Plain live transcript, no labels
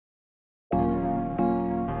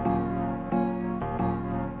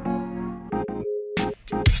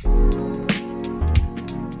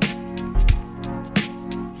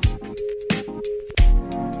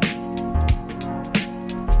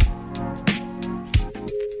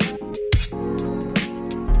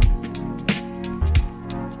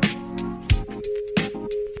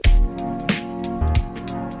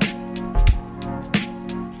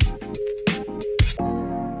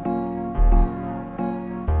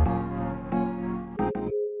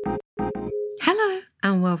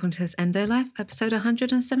and welcome to this Endo Life, episode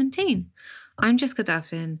 117. I'm Jessica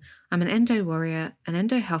Duffin. I'm an endo warrior, an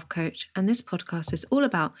endo health coach, and this podcast is all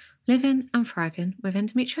about living and thriving with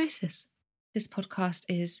endometriosis. This podcast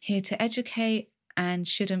is here to educate and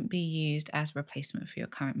shouldn't be used as a replacement for your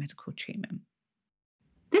current medical treatment.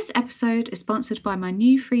 This episode is sponsored by my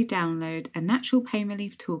new free download, a natural pain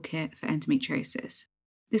relief toolkit for endometriosis.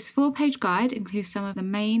 This 4-page guide includes some of the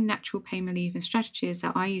main natural pain relieving strategies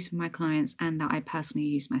that I use with my clients and that I personally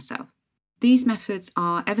use myself. These methods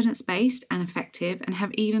are evidence-based and effective and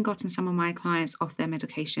have even gotten some of my clients off their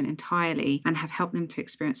medication entirely and have helped them to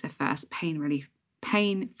experience their first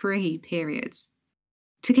pain-free periods.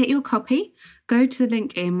 To get your copy, go to the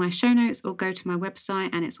link in my show notes or go to my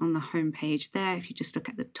website and it's on the homepage there. If you just look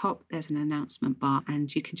at the top, there's an announcement bar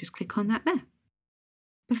and you can just click on that there.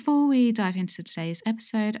 Before we dive into today's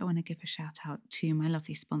episode, I want to give a shout out to my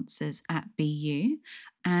lovely sponsors at BU.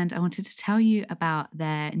 And I wanted to tell you about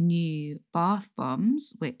their new bath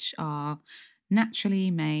bombs, which are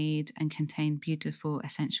naturally made and contain beautiful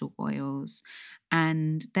essential oils.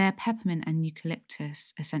 And their peppermint and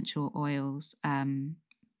eucalyptus essential oils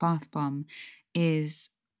bath bomb is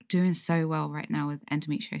doing so well right now with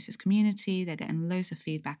endometriosis community. They're getting loads of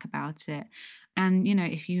feedback about it. And, you know,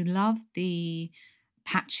 if you love the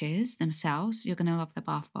patches themselves, you're going to love the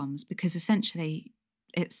bath bombs because essentially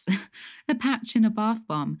it's the patch in a bath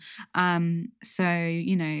bomb. So,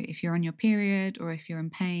 you know, if you're on your period or if you're in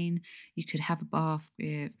pain, you could have a bath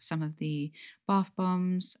with some of the bath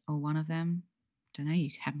bombs or one of them. Don't know, you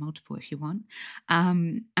could have multiple if you want.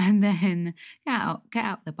 And then get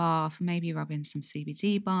out the bath, maybe rub in some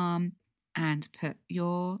CBD balm and put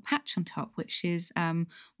your patch on top, which is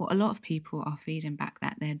what a lot of people are feeding back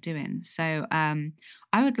that they're doing. So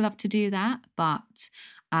I would love to do that, but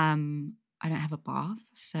I don't have a bath,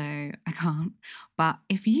 so I can't. But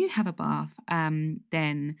if you have a bath,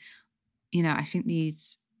 then, you know, I think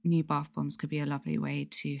these new bath bombs could be a lovely way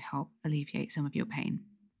to help alleviate some of your pain.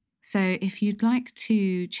 So if you'd like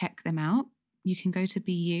to check them out, you can go to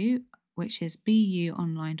BU, which is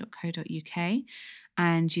buonline.co.uk,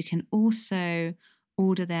 and you can also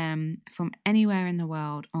order them from anywhere in the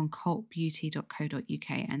world on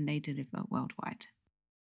cultbeauty.co.uk, and they deliver worldwide.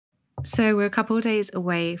 So we're a couple of days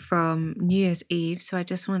away from New Year's Eve, so I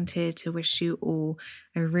just wanted to wish you all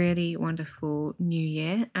a really wonderful new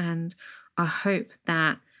year, and I hope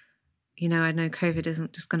that, you know, I know COVID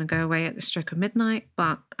isn't just going to go away at the stroke of midnight,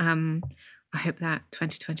 but I hope that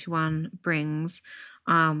 2021 brings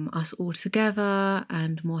us all together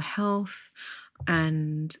and more health.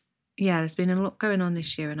 And yeah, there's been a lot going on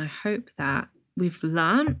this year, and I hope that we've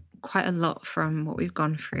learned quite a lot from what we've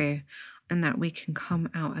gone through and that we can come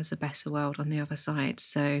out as a better world on the other side.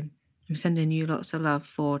 So I'm sending you lots of love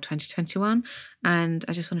for 2021. And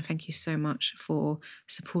I just want to thank you so much for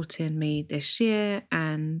supporting me this year.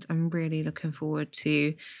 And I'm really looking forward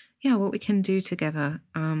to, what we can do together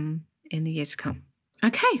in the year to come.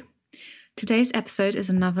 Okay. Today's episode is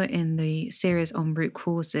another in the series on root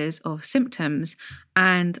causes of symptoms,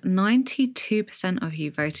 and 92% of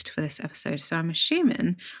you voted for this episode. So I'm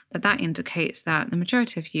assuming that indicates that the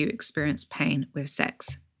majority of you experience pain with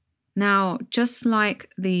sex. Now, just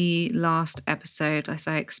like the last episode, as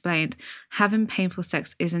I explained, having painful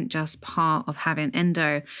sex isn't just part of having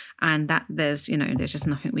endo and that there's just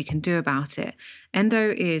nothing we can do about it.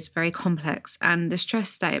 Endo is very complex and the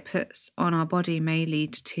stress that it puts on our body may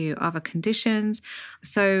lead to other conditions.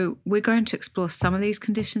 So we're going to explore some of these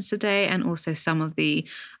conditions today and also some of the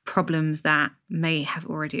problems that may have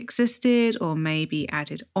already existed or may be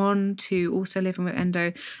added on to also living with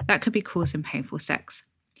endo that could be causing painful sex.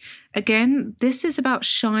 Again, this is about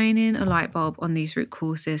shining a light bulb on these root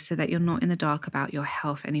causes so that you're not in the dark about your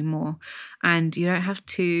health anymore. And you don't have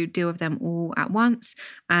to deal with them all at once.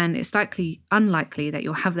 And it's unlikely that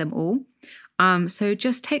you'll have them all. So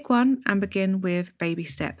just take one and begin with baby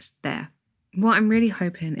steps there. What I'm really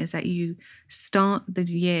hoping is that you start the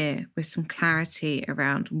year with some clarity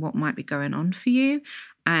around what might be going on for you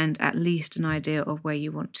and at least an idea of where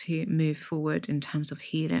you want to move forward in terms of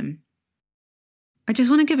healing. I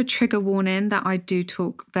just want to give a trigger warning that I do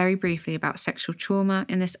talk very briefly about sexual trauma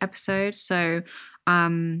in this episode. So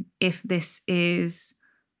if this is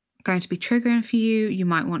going to be triggering for you, you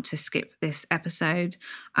might want to skip this episode.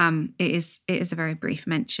 It is a very brief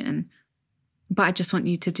mention, but I just want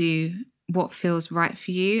you to do what feels right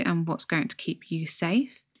for you and what's going to keep you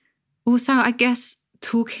safe. Also, I guess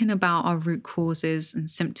talking about our root causes and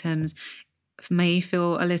symptoms may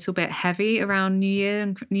feel a little bit heavy around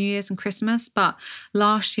New Year's and Christmas, but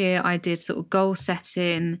last year I did sort of goal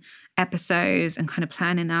setting episodes and kind of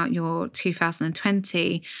planning out your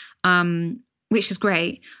 2020. which is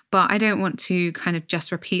great, but I don't want to kind of just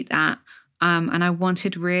repeat that. And I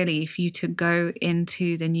wanted really for you to go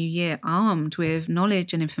into the new year armed with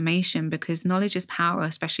knowledge and information, because knowledge is power,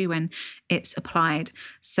 especially when it's applied.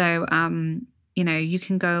 So, you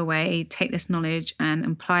can go away, take this knowledge and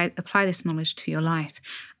apply this knowledge to your life,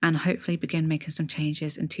 and hopefully begin making some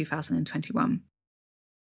changes in 2021.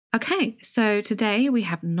 Okay, so today we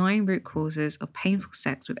have 9 root causes of painful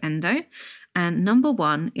sex with endo, and number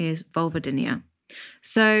 1 is vulvodynia.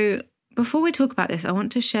 So before we talk about this, I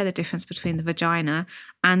want to share the difference between the vagina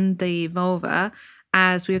and the vulva,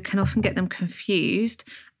 as we can often get them confused,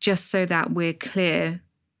 just so that we're clear,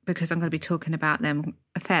 because I'm going to be talking about them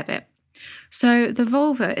a fair bit. So the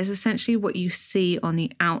vulva is essentially what you see on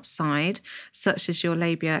the outside, such as your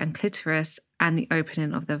labia and clitoris and the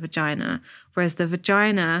opening of the vagina, whereas the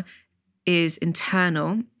vagina is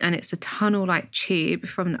internal and it's a tunnel-like tube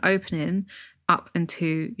from the opening up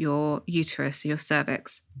into your uterus, your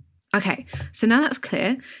cervix. Okay, so now that's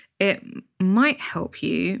clear, it might help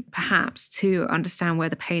you perhaps to understand where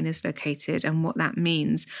the pain is located and what that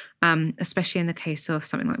means, especially in the case of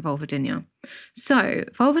something like vulvodynia. So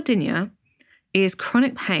vulvodynia is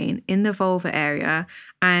chronic pain in the vulva area,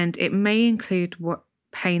 and it may include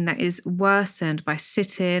pain that is worsened by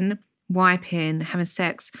sitting, wiping, having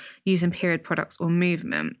sex, using period products, or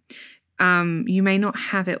movement. You may not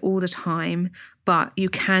have it all the time, but you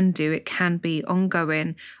can do. It can be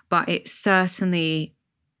ongoing, but it's certainly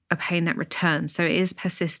a pain that returns. So it is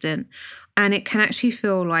persistent, and it can actually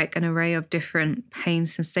feel like an array of different pain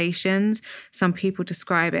sensations. Some people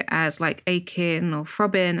describe it as like aching or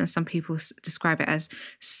throbbing, and some people describe it as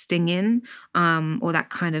stinging, or that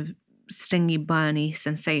kind of stingy, burny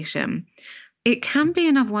sensation. It can be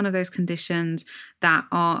another one of those conditions that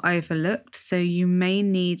are overlooked, so you may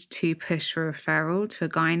need to push for referral to a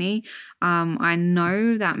gynae. I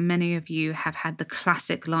know that many of you have had the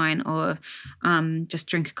classic line of just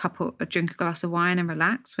drink a glass of wine and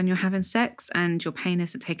relax when you're having sex, and your pain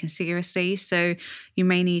isn't taken seriously. So you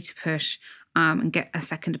may need to push and get a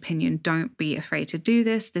second opinion. Don't be afraid to do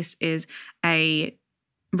this. This is a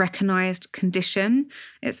recognized condition.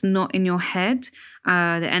 It's not in your head.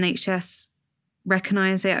 The NHS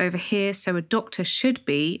recognize it over here, so a doctor should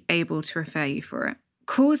be able to refer you for it.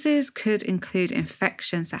 Causes could include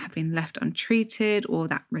infections that have been left untreated or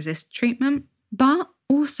that resist treatment, but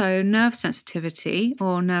also nerve sensitivity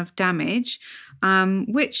or nerve damage,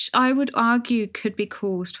 which I would argue could be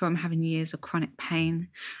caused from having years of chronic pain,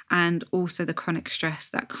 and also the chronic stress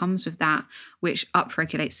that comes with that, which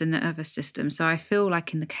upregulates the nervous system. So I feel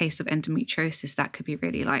like in the case of endometriosis, that could be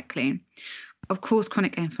really likely. Of course,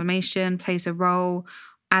 chronic inflammation plays a role,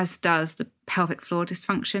 as does the pelvic floor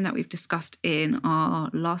dysfunction that we've discussed in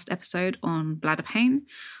our last episode on bladder pain.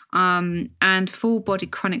 And full body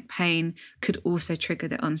chronic pain could also trigger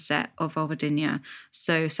the onset of vulvodynia.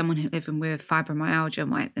 So someone who's living with fibromyalgia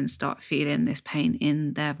might then start feeling this pain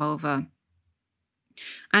in their vulva.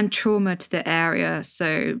 And trauma to the area,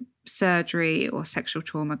 so surgery or sexual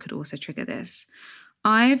trauma, could also trigger this.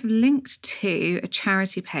 I've linked to a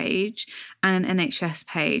charity page and an NHS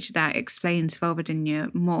page that explains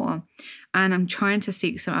vulvodynia more, and I'm trying to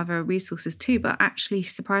seek some other resources too, but actually,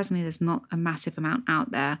 surprisingly, there's not a massive amount out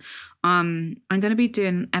there. I'm going to be doing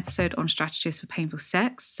an episode on strategies for painful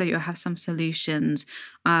sex, so you'll have some solutions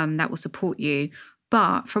that will support you.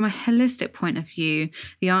 But from a holistic point of view,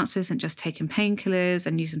 the answer isn't just taking painkillers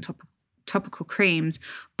and using topical creams,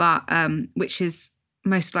 but which is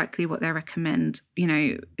most likely what they recommend,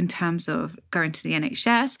 in terms of going to the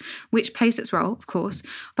NHS, which plays its role, of course,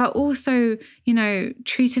 but also,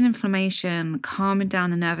 treating inflammation, calming down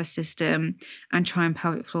the nervous system, and trying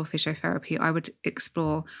pelvic floor physiotherapy. I would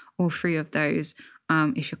explore all 3 of those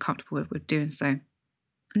if you're comfortable with doing so.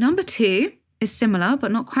 Number 2 is similar,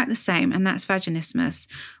 but not quite the same, and that's vaginismus,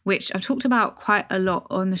 which I've talked about quite a lot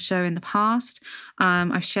on the show in the past.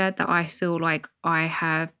 I've shared that I feel like I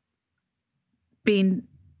have been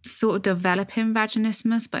sort of developing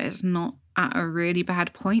vaginismus, but it's not at a really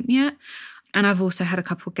bad point yet. And I've also had a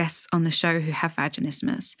couple of guests on the show who have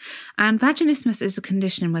vaginismus. And vaginismus is a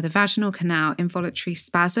condition where the vaginal canal involuntarily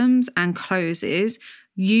spasms and closes,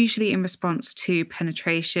 usually in response to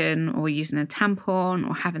penetration or using a tampon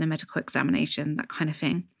or having a medical examination, that kind of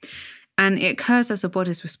thing. And it occurs as the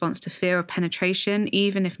body's response to fear of penetration,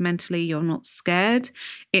 even if mentally you're not scared.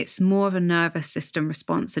 It's more of a nervous system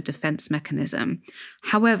response, a defense mechanism.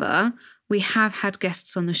 However, we have had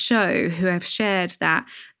guests on the show who have shared that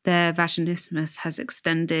their vaginismus has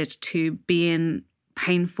extended to being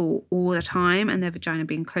painful all the time and their vagina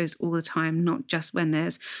being closed all the time, not just when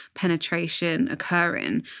there's penetration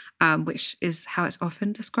occurring, which is how it's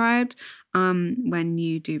often described when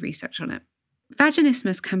you do research on it.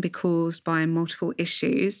 Vaginismus can be caused by multiple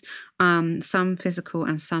issues, some physical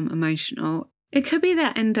and some emotional. It could be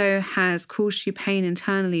that endo has caused you pain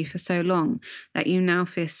internally for so long that you now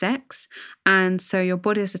fear sex. And so your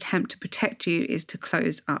body's attempt to protect you is to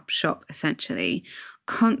close up shop, essentially.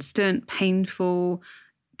 Constant, painful,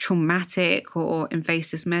 traumatic or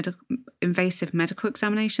invasive medical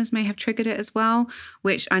examinations may have triggered it as well,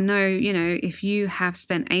 which I know, if you have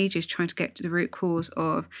spent ages trying to get to the root cause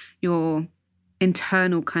of your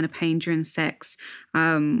internal kind of pain during sex,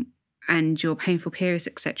 and your painful periods,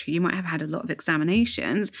 etc., you might have had a lot of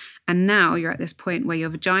examinations, and now you're at this point where your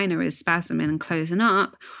vagina is spasming and closing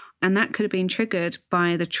up, and that could have been triggered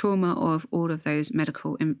by the trauma of all of those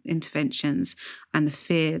medical interventions and the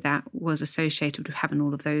fear that was associated with having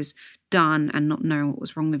all of those done and not knowing what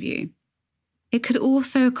was wrong with you. It could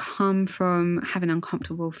also come from having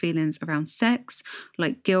uncomfortable feelings around sex,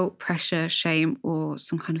 like guilt, pressure, shame, or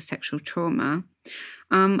some kind of sexual trauma.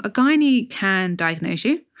 A gynae can diagnose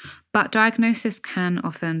you, but diagnosis can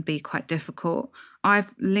often be quite difficult.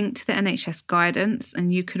 I've linked the NHS guidance,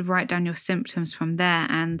 and you could write down your symptoms from there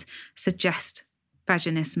and suggest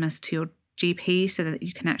vaginismus to your GP so that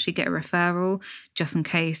you can actually get a referral, just in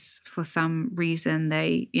case for some reason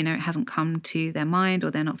they, it hasn't come to their mind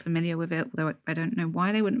or they're not familiar with it, although I don't know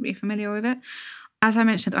why they wouldn't be familiar with it. As I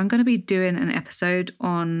mentioned, I'm going to be doing an episode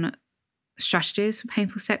on strategies for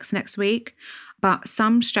painful sex next week, but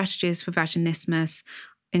some strategies for vaginismus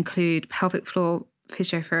include pelvic floor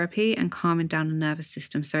physiotherapy and calming down the nervous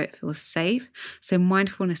system so it feels safe. So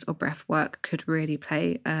mindfulness or breath work could really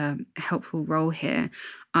play a helpful role here.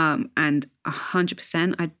 And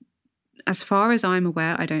 100%, as far as I'm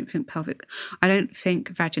aware, I don't think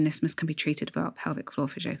vaginismus can be treated without pelvic floor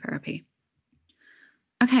physiotherapy.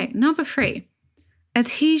 Okay, number 3,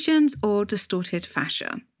 adhesions or distorted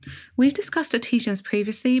fascia. We've discussed adhesions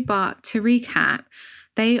previously, but to recap,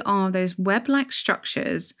 they are those web-like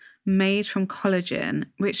structures made from collagen,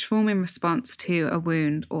 which form in response to a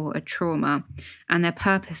wound or a trauma, and their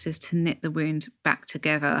purpose is to knit the wound back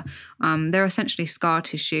together. They're essentially scar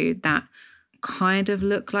tissue that kind of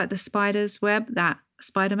look like the spider's web that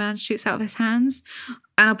Spider-Man shoots out of his hands,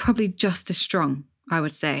 and are probably just as strong, I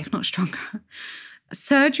would say, if not stronger.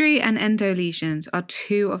 Surgery and endo lesions are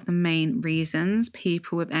 2 of the main reasons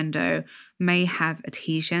people with endo may have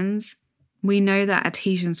adhesions. We know that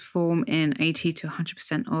adhesions form in 80 to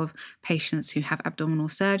 100% of patients who have abdominal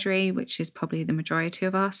surgery, which is probably the majority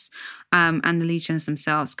of us, and the lesions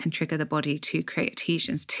themselves can trigger the body to create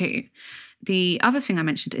adhesions too. The other thing I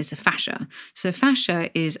mentioned is the fascia. So fascia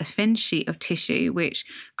is a thin sheet of tissue which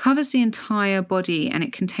covers the entire body, and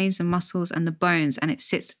it contains the muscles and the bones, and it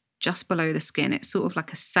sits just below the skin. It's sort of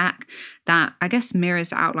like a sac that I guess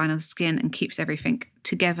mirrors the outline of the skin and keeps everything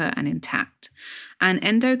together and intact. And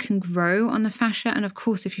endo can grow on the fascia. And of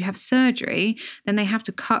course, if you have surgery, then they have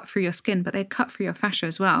to cut through your skin, but they cut through your fascia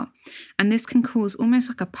as well. And this can cause almost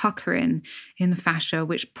like a puckering in the fascia,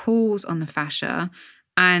 which pulls on the fascia,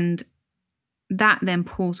 and that then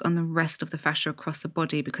pulls on the rest of the fascia across the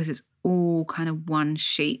body because it's all kind of one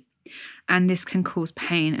sheet. And this can cause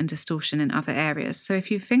pain and distortion in other areas. So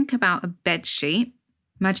if you think about a bed sheet,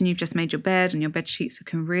 imagine you've just made your bed and your bed sheets are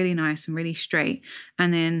looking really nice and really straight,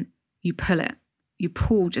 and then you pull it. You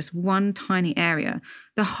pull just one tiny area.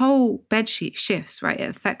 The whole bed sheet shifts, right?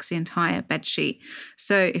 It affects the entire bed sheet.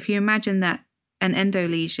 So if you imagine that an endo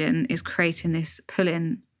lesion is creating this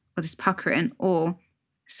pulling or this puckering, or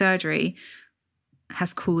surgery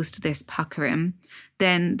has caused this puckering,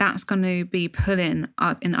 then that's going to be pulling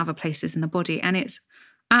up in other places in the body. And it's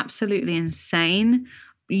absolutely insane.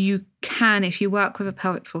 You can, if you work with a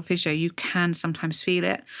pelvic floor physio, you can sometimes feel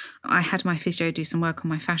it. I had my physio do some work on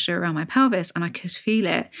my fascia around my pelvis, and I could feel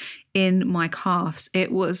it in my calves.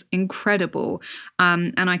 It was incredible.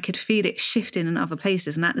 And I could feel it shifting in other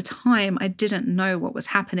places. And at the time, I didn't know what was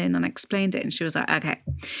happening, and I explained it, and she was like, okay,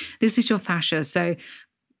 this is your fascia. So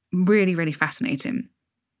really, really fascinating.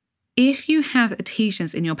 If you have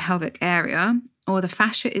adhesions in your pelvic area, or the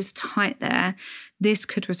fascia is tight there, this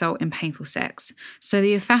could result in painful sex. So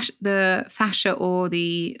the fascia or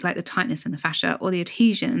the tightness in the fascia or the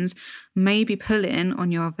adhesions may be pulling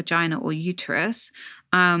on your vagina or uterus.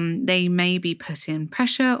 They may be putting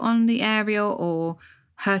pressure on the area or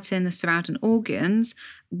hurting the surrounding organs.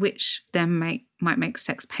 which then might make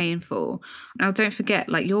sex painful. Now, don't forget,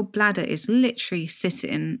 like, your bladder is literally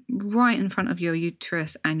sitting right in front of your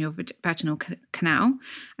uterus and your vaginal canal,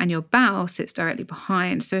 and your bowel sits directly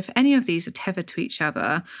behind. So if any of these are tethered to each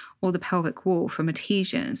other, or the pelvic wall from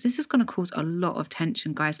adhesions, this is going to cause a lot of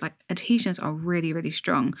tension, guys. Like, adhesions are really, really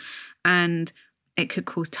strong, and it could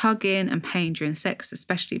cause tugging and pain during sex,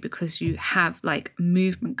 especially because you have like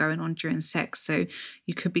movement going on during sex. So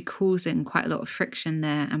you could be causing quite a lot of friction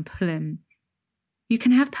there and pulling. You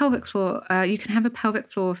can have pelvic floor. You can have a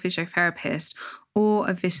pelvic floor physiotherapist or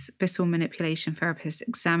a visceral manipulation therapist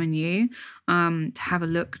examine you to have a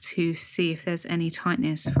look to see if there's any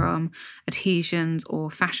tightness from adhesions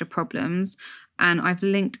or fascia problems. And I've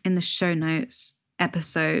linked in the show notes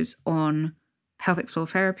episodes on pelvic floor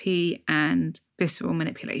therapy and visceral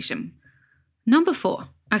manipulation. Number 4.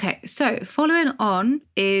 Okay, so following on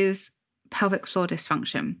is pelvic floor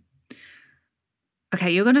dysfunction. Okay,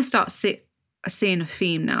 you're going to start seeing a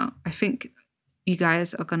theme now. I think you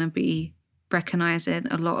guys are going to be recognizing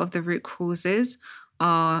a lot of the root causes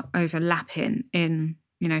are overlapping in,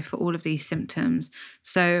 for all of these symptoms.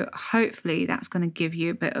 So hopefully that's going to give you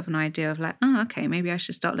a bit of an idea of like, okay, maybe I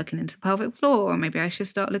should start looking into pelvic floor, or maybe I should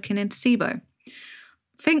start looking into SIBO.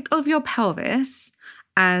 Think of your pelvis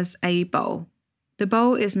as a bowl. The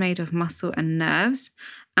bowl is made of muscle and nerves,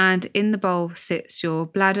 and in the bowl sits your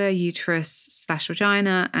bladder, uterus /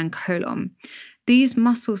 vagina, and colon. These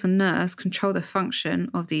muscles and nerves control the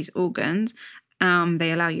function of these organs.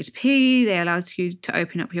 They allow you to pee, they allow you to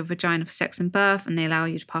open up your vagina for sex and birth, and they allow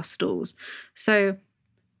you to pass stools. So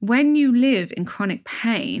when you live in chronic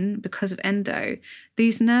pain because of endo,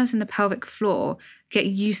 these nerves in the pelvic floor get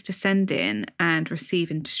used to sending and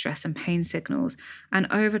receiving distress and pain signals. And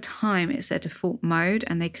over time, it's their default mode,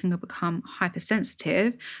 and they can become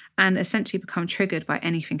hypersensitive and essentially become triggered by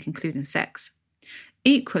anything, including sex.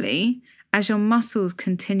 Equally, as your muscles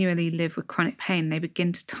continually live with chronic pain, they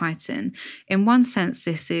begin to tighten. In one sense,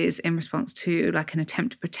 this is in response to like an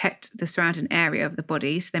attempt to protect the surrounding area of the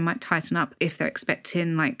body. So they might tighten up if they're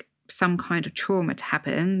expecting like some kind of trauma to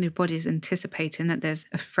happen. Your body is anticipating that there's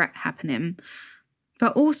a threat happening.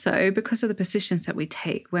 But also because of the positions that we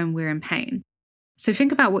take when we're in pain. So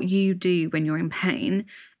think about what you do when you're in pain.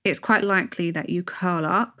 It's quite likely that you curl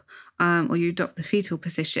up or you adopt the fetal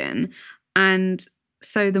position. And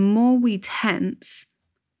so the more we tense,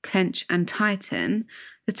 clench, and tighten,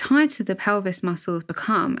 the tighter the pelvis muscles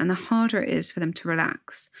become and the harder it is for them to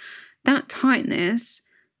relax. That tightness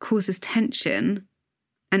causes tension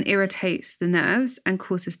and irritates the nerves and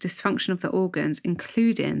causes dysfunction of the organs,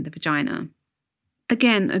 including the vagina.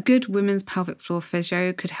 Again, a good women's pelvic floor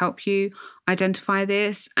physio could help you identify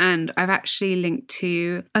this, and I've actually linked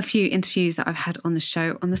to a few interviews that I've had on the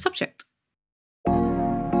show on the subject.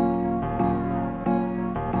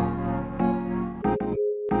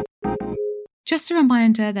 Just a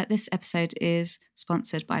reminder that this episode is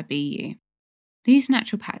sponsored by BU. These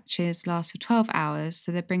natural patches last for 12 hours,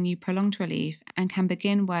 so they bring you prolonged relief and can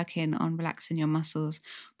begin working on relaxing your muscles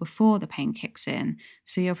before the pain kicks in,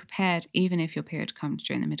 so you're prepared even if your period comes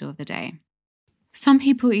during the middle of the day. Some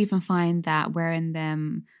people even find that wearing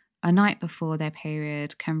them a night before their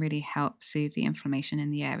period can really help soothe the inflammation in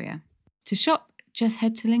the area. To shop, just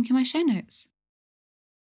head to the link in my show notes.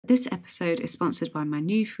 This episode is sponsored by my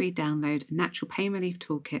new free download, Natural Pain Relief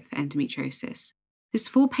Toolkit for Endometriosis. This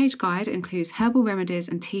 4-page guide includes herbal remedies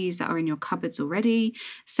and teas that are in your cupboards already,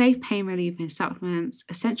 safe pain relieving supplements,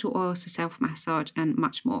 essential oils for self-massage, and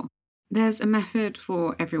much more. There's a method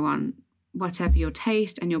for everyone, whatever your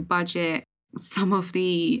taste and your budget. Some of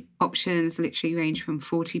the options literally range from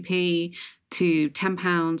 40p to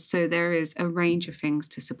 £10, so there is a range of things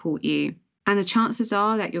to support you. And the chances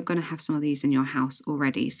are that you're going to have some of these in your house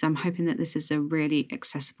already. So I'm hoping that this is a really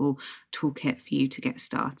accessible toolkit for you to get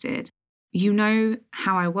started. You know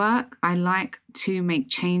how I work. I like to make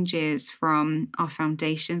changes from our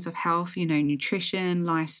foundations of health, nutrition,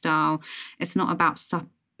 lifestyle. It's not about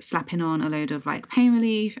slapping on a load of like pain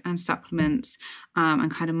relief and supplements and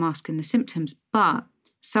kind of masking the symptoms. But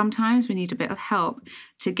sometimes we need a bit of help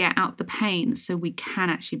to get out the pain so we can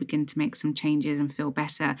actually begin to make some changes and feel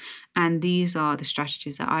better. And these are the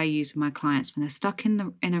strategies that I use with my clients when they're stuck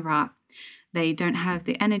in a rut. They don't have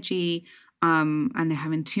the energy and they're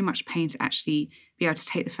having too much pain to actually be able to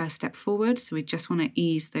take the first step forward. So we just want to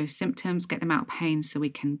ease those symptoms, get them out of pain so we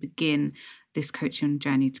can begin this coaching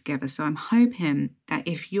journey together. So I'm hoping that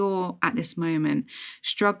if you're at this moment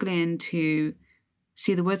struggling to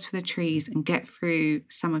see the woods for the trees and get through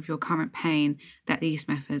some of your current pain, that these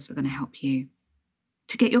methods are going to help you.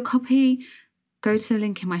 To get your copy go to the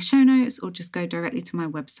link in my show notes or just go directly to my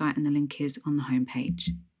website and the link is on the homepage.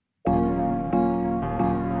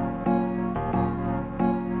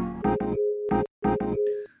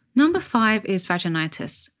 Number 5 is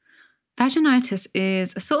vaginitis. Vaginitis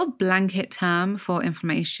is a sort of blanket term for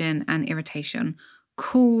inflammation and irritation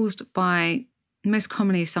caused by most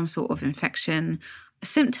commonly some sort of infection.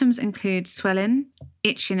 Symptoms include swelling,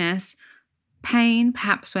 itchiness, pain,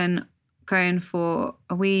 perhaps when going for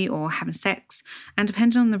a wee or having sex, and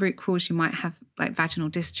depending on the root cause, you might have like vaginal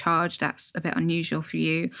discharge. That's a bit unusual for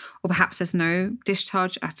you, or perhaps there's no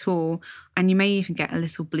discharge at all, and you may even get a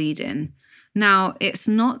little bleeding. Now, it's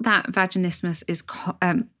not that vaginitis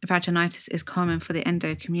is common for the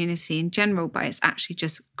endo community in general, but it's actually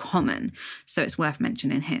just common, so it's worth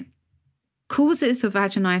mentioning here. Causes of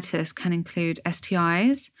vaginitis can include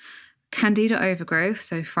STIs, candida overgrowth,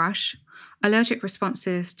 so thrush, allergic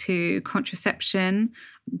responses to contraception,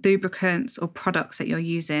 lubricants or products that you're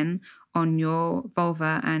using on your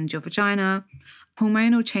vulva and your vagina,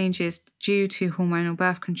 hormonal changes due to hormonal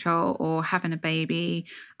birth control or having a baby,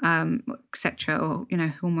 etc., or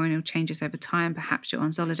hormonal changes over time, perhaps you're on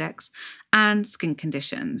Zoladex, and skin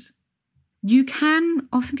conditions. You can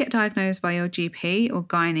often get diagnosed by your GP or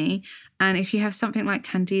gynae, and if you have something like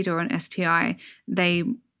candida or an STI, they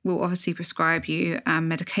will obviously prescribe you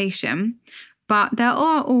medication. But there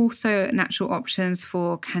are also natural options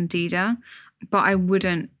for candida, but I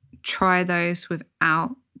wouldn't try those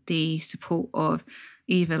without the support of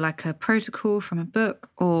either like a protocol from a book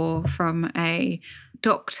or from a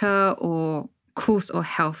doctor or course or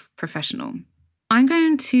health professional. I'm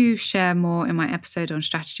going to share more in my episode on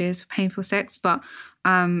strategies for painful sex, but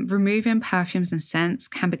removing perfumes and scents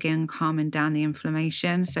can begin calming down the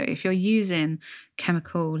inflammation. So if you're using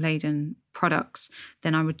chemical-laden products,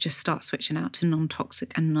 then I would just start switching out to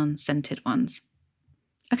non-toxic and non-scented ones.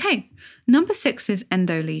 Okay, number 6 is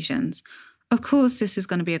endo lesions. Of course, this is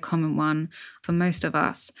going to be a common one for most of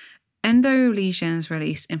us. Endo lesions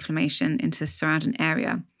release inflammation into the surrounding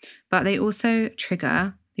area, but they also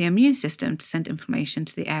trigger the immune system to send inflammation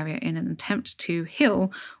to the area in an attempt to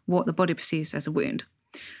heal what the body perceives as a wound.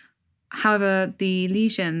 However, the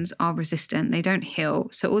lesions are resistant, they don't heal,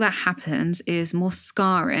 so all that happens is more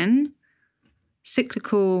scarring,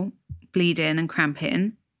 cyclical bleeding and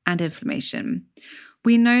cramping, and inflammation.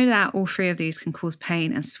 We know that all 3 of these can cause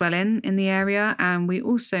pain and swelling in the area, and we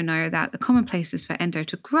also know that the common places for endo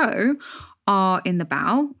to grow are on the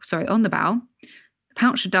bowel,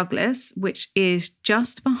 pouch of Douglas, which is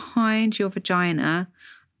just behind your vagina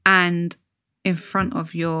and in front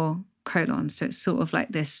of your colon. So it's sort of like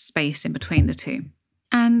this space in between the two.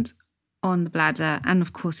 And on the bladder, and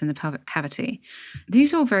of course in the pelvic cavity.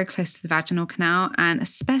 These are all very close to the vaginal canal, and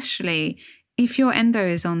especially if your endo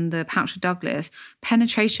is on the pouch of Douglas,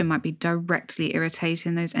 penetration might be directly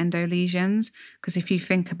irritating those endo lesions. Because if you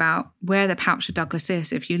think about where the pouch of Douglas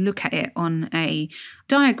is, if you look at it on a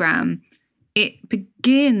diagram, it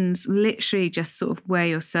begins literally just sort of where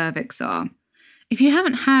your cervix are. If you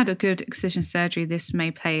haven't had a good excision surgery, this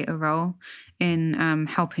may play a role in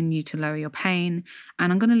helping you to lower your pain.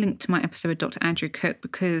 And I'm going to link to my episode with Dr. Andrew Cook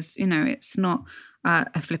because, it's not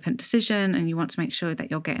a flippant decision and you want to make sure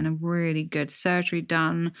that you're getting a really good surgery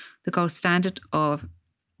done. The gold standard of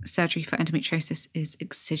surgery for endometriosis is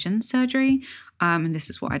excision surgery. And this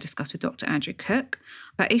is what I discussed with Dr. Andrew Cook.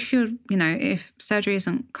 But if if surgery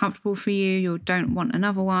isn't comfortable for you, you don't want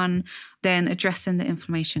another one, then addressing the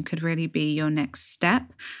inflammation could really be your next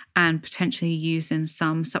step and potentially using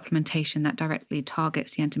some supplementation that directly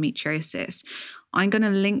targets the endometriosis. I'm going to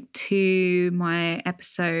link to my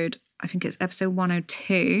episode, I think it's episode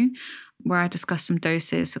 102, where I discuss some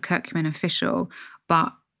doses for curcumin and fish oil.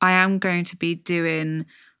 But I am going to be doing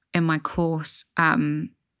in my course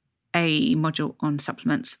a module on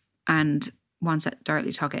supplements and ones that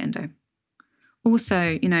directly target endo.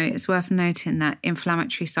 Also, it's worth noting that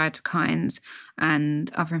inflammatory cytokines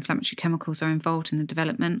and other inflammatory chemicals are involved in the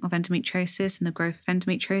development of endometriosis and the growth of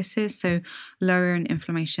endometriosis. So lowering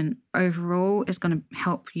inflammation overall is going to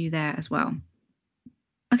help you there as well.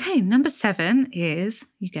 Okay, number 7 is,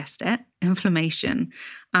 you guessed it, inflammation.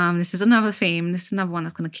 This is another theme. This is another one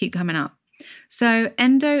that's going to keep coming up. So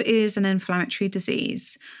endo is an inflammatory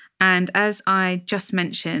disease. And as I just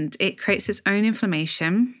mentioned, it creates its own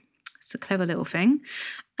inflammation. It's a clever little thing.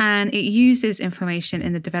 And it uses inflammation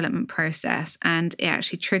in the development process. And it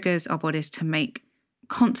actually triggers our bodies to make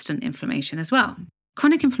constant inflammation as well.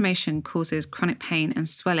 Chronic inflammation causes chronic pain and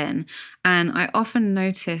swelling. And I often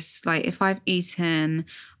notice, if I've eaten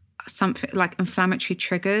something like inflammatory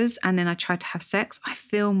triggers and then I try to have sex, I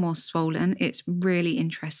feel more swollen. It's really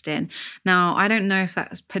interesting. Now, I don't know if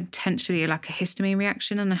that's potentially like a histamine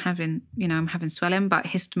reaction and I'm having swelling, but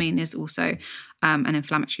histamine is also an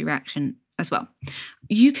inflammatory reaction as well.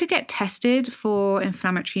 You could get tested for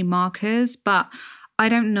inflammatory markers, but I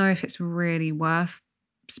don't know if it's really worth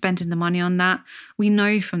spending the money on that. We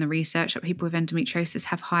know from the research that people with endometriosis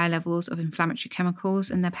have higher levels of inflammatory chemicals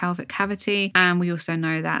in their pelvic cavity. And we also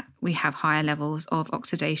know that we have higher levels of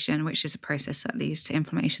oxidation, which is a process that leads to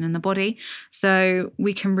inflammation in the body. So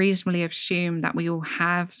we can reasonably assume that we all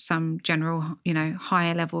have some general,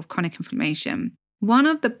 higher level of chronic inflammation. One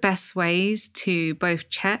of the best ways to both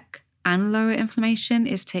check and lower inflammation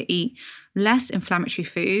is to eat less inflammatory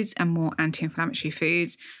foods and more anti-inflammatory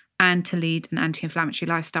foods, and to lead an anti-inflammatory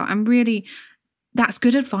lifestyle. And really, that's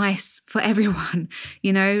good advice for everyone.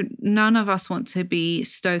 None of us want to be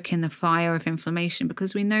stoking the fire of inflammation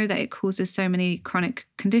because we know that it causes so many chronic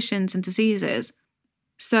conditions and diseases.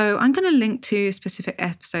 So I'm going to link to specific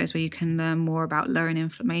episodes where you can learn more about lowering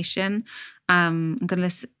inflammation. I'm going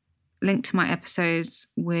to link to my episodes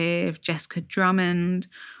with Jessica Drummond,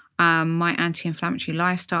 my anti-inflammatory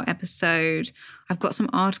lifestyle episode. I've got some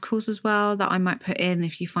articles as well that I might put in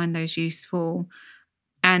if you find those useful.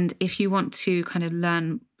 And if you want to kind of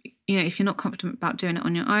learn, if you're not confident about doing it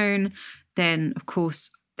on your own, then of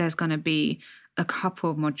course there's going to be a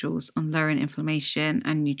couple of modules on lowering inflammation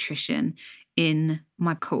and nutrition in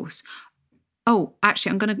my course. Oh,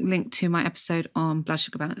 actually, I'm going to link to my episode on blood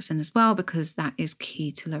sugar balancing as well, because that is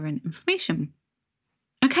key to lowering inflammation.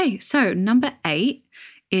 Okay, so number 8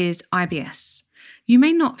 is IBS. You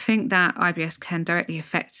may not think that IBS can directly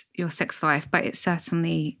affect your sex life, but it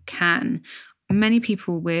certainly can. Many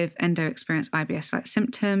people with endo experience IBS-like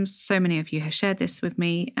symptoms. So many of you have shared this with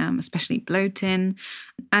me, especially bloating.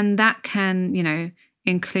 And that can,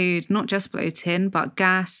 include not just bloating, but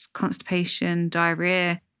gas, constipation,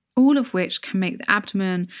 diarrhea, all of which can make the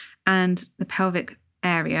abdomen and the pelvic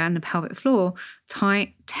area and the pelvic floor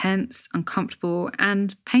tight, tense, uncomfortable,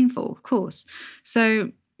 and painful, of course.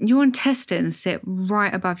 So your intestines sit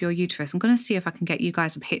right above your uterus. I'm going to see if I can get you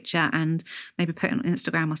guys a picture and maybe put it on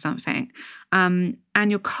Instagram or something. And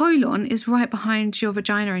your colon is right behind your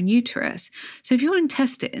vagina and uterus. So if your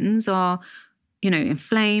intestines are,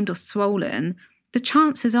 inflamed or swollen, the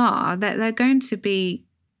chances are that they're going to be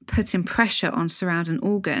putting pressure on surrounding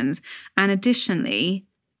organs. And additionally,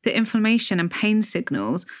 the inflammation and pain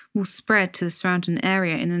signals will spread to the surrounding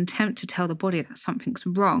area in an attempt to tell the body that something's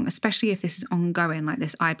wrong, especially if this is ongoing, like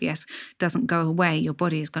this IBS doesn't go away. Your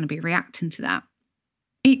body is going to be reacting to that.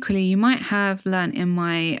 Equally, you might have learned in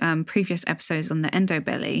my previous episodes on the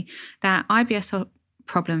endobelly that IBS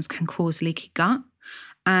problems can cause leaky gut,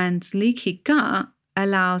 and leaky gut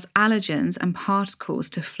allows allergens and particles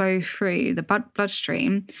to flow through the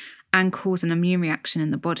bloodstream and cause an immune reaction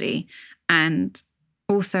in the body and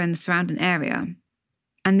also in the surrounding area.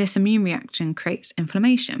 And this immune reaction creates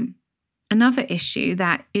inflammation. Another issue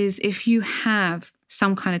that is if you have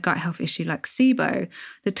some kind of gut health issue like SIBO,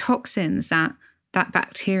 the toxins that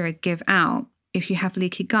bacteria give out, if you have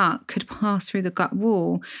leaky gut, could pass through the gut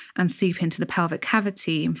wall and seep into the pelvic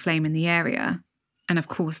cavity, inflaming the area. And of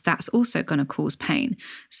course, that's also going to cause pain.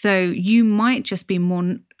 So you might just be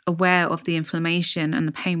more aware of the inflammation and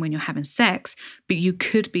the pain when you're having sex, but you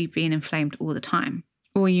could be being inflamed all the time.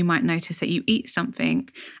 Or you might notice that you eat something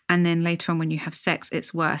and then later on when you have sex,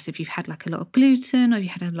 it's worse. If you've had like a lot of gluten or you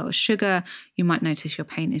had a lot of sugar, you might notice your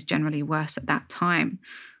pain is generally worse at that time.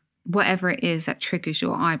 Whatever it is that triggers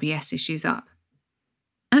your IBS issues up.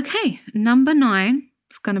 Okay, number 9,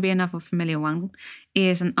 it's going to be another familiar one,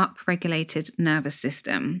 is an upregulated nervous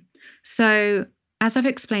system. So as I've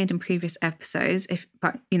explained in previous episodes,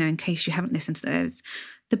 in case you haven't listened to those,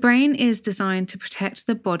 the brain is designed to protect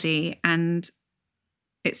the body and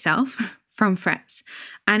itself from threats,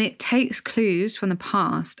 and it takes clues from the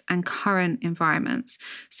past and current environments.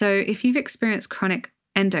 So if you've experienced chronic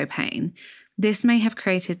endo pain, this may have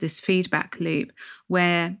created this feedback loop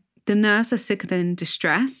where the nerves are signaling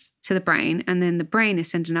distress to the brain, and then the brain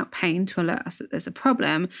is sending out pain to alert us that there's a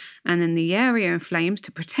problem, and then the area inflames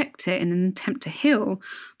to protect it in an attempt to heal.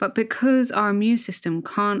 But because our immune system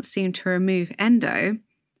can't seem to remove endo,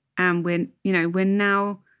 and we're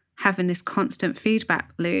now having this constant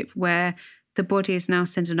feedback loop where the body is now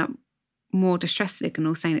sending up more distress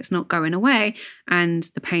signals saying it's not going away,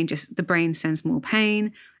 and the brain sends more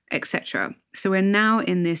pain, etc. So we're now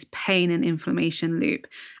in this pain and inflammation loop,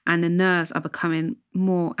 and the nerves are becoming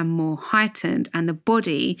more and more heightened, and the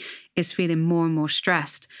body is feeling more and more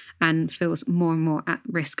stressed and feels more and more at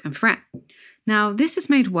risk and threat. Now, this is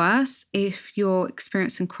made worse if you're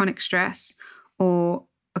experiencing chronic stress or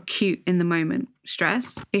acute in the moment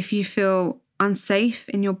stress. If you feel unsafe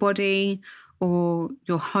in your body or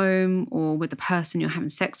your home or with the person you're having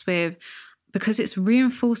sex with, because it's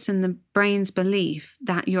reinforcing the brain's belief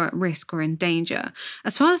that you're at risk or in danger.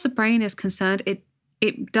 As far as the brain is concerned, it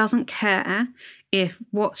doesn't care if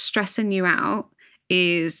what's stressing you out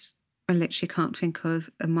is, I literally can't think of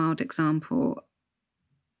a mild example,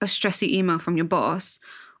 a stressy email from your boss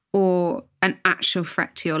or an actual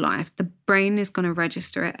threat to your life. The brain is going to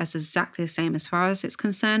register it as exactly the same. As far as it's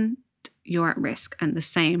concerned, you're at risk, and the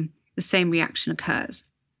same reaction occurs.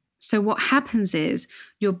 So what happens is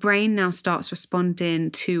your brain now starts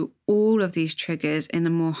responding to all of these triggers in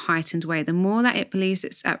a more heightened way. The more that it believes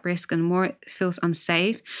it's at risk and the more it feels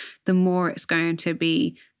unsafe, the more it's going to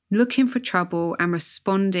be looking for trouble and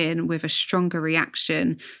responding with a stronger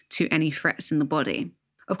reaction to any threats in the body.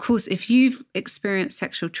 Of course, if you've experienced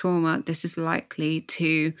sexual trauma, this is likely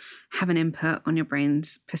to have an input on your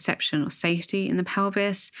brain's perception of safety in the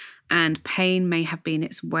pelvis, and pain may have been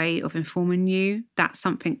its way of informing you that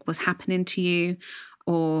something was happening to you,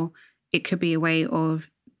 or it could be a way of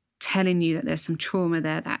telling you that there's some trauma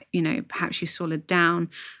there that, perhaps you swallowed down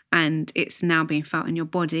and it's now being felt in your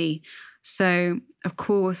body. So, of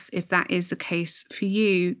course, if that is the case for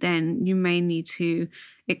you, then you may need to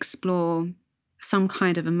explore some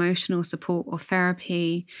kind of emotional support or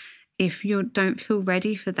therapy. If you don't feel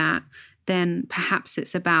ready for that, then perhaps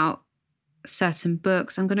it's about certain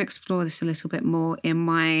books. I'm going to explore this a little bit more in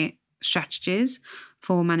my strategies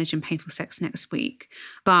for managing painful sex next week.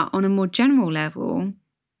 But on a more general level,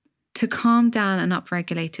 to calm down an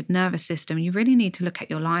upregulated nervous system, you really need to look at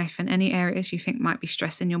your life and any areas you think might be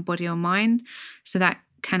stressing your body or mind. So that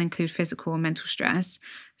can include physical or mental stress.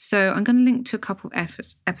 So I'm going to link to a couple of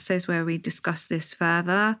episodes where we discuss this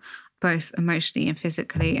further, both emotionally and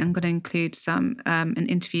physically. I'm going to include an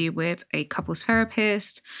interview with a couples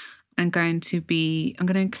therapist. I'm going to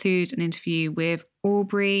include an interview with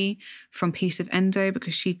Aubrey from Piece of Endo,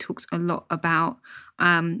 because she talks a lot about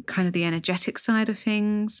kind of the energetic side of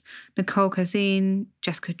things, Nicole Kazin,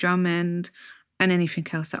 Jessica Drummond, and anything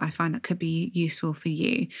else that I find that could be useful for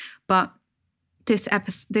you. But this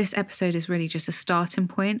episode is really just a starting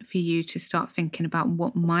point for you to start thinking about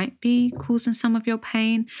what might be causing some of your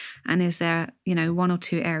pain, and is there, one or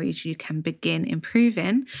two areas you can begin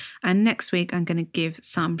improving. And next week, I'm going to give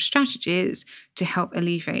some strategies to help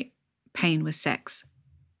alleviate pain with sex.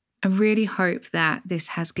 I really hope that this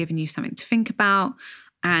has given you something to think about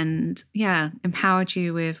and, empowered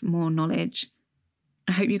you with more knowledge.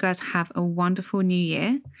 I hope you guys have a wonderful new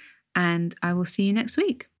year, and I will see you next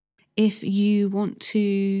week. If you want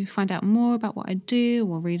to find out more about what I do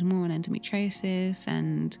or read more on endometriosis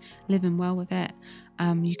and living well with it,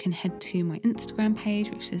 you can head to my Instagram page,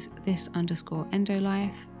 which is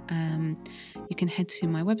this_endolife. You can head to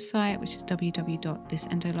my website, which is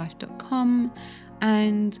www.thisendolife.com.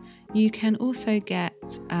 And you can also get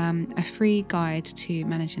a free guide to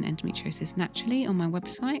managing endometriosis naturally on my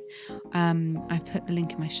website. I've put the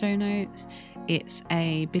link in my show notes. It's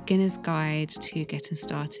a beginner's guide to getting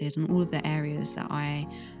started on all of the areas that I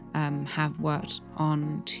have worked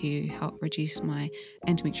on to help reduce my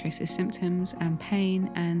endometriosis symptoms and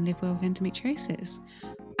pain and live well with endometriosis.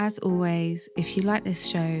 As always, if you like this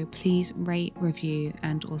show, please rate, review,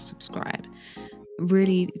 and or subscribe.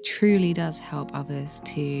 Really, truly does help others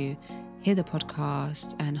to hear the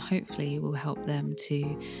podcast, and hopefully will help them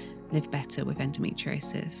to live better with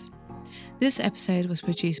endometriosis. This episode was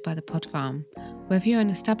produced by The Pod Farm. Whether you're an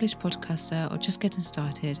established podcaster or just getting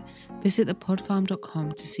started, visit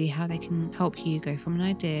thepodfarm.com to see how they can help you go from an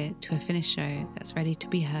idea to a finished show that's ready to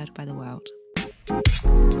be heard by the world.